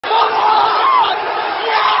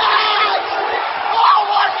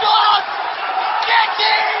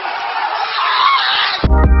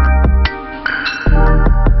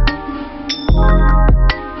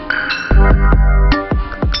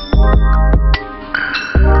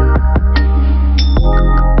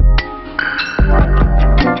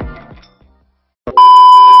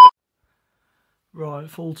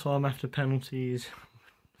full time after penalties.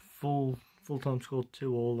 Full time scored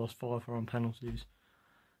 2-2, lost 5-4 on penalties.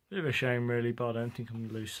 Bit of a shame really, but I don't think I'm going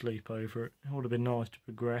to lose sleep over it. It would have been nice to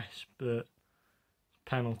progress, but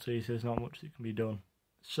penalties, there's not much that can be done.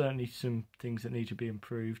 Certainly some things that need to be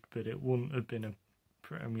improved, but it wouldn't have been a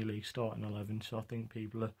Premier League starting 11, so I think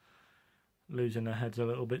people are losing their heads a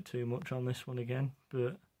little bit too much on this one again.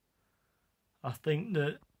 But I think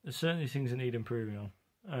that there's certainly things that need improving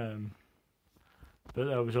on. But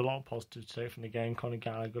there was a lot of positives to take from the game. Conor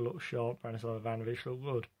Gallagher looked sharp, Branislav Ivanovic looked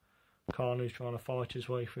good. Carney's trying to fight his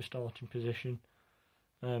way for a starting position.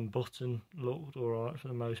 Button looked alright for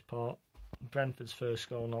the most part. Brentford's first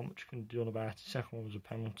goal, not much can be done about it. Second one was a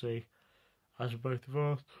penalty, as were both of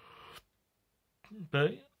ours.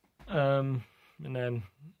 But, and then,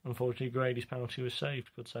 unfortunately, Grady's penalty was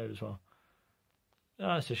saved. Good save as well.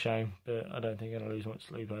 It's a shame, but I don't think I'm going to lose much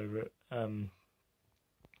sleep over it.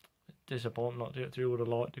 Disappointing not to get through. Would have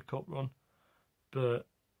liked the cup run. But,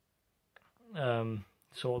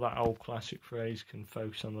 sort of that old classic phrase, can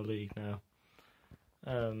focus on the league now.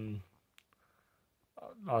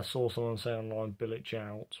 I saw someone say online, Bilic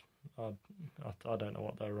out. I don't know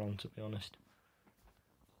what they were on, to be honest.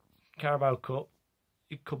 Carabao Cup,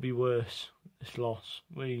 it could be worse, this loss.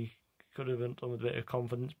 We could have done with a bit of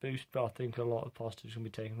confidence boost, but I think a lot of positives can be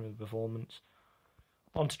taken from the performance.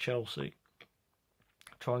 On to Chelsea.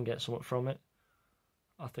 Try and get something from it.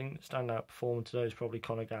 I think the standout performer today is probably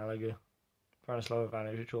Conor Gallagher. Branislav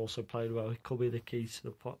Ivanovic also played well. He could be the key to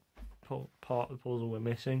the part of the puzzle we're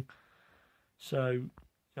missing. So, you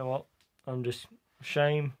know what? I'm just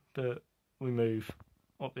ashamed, but we move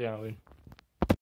up the Albion.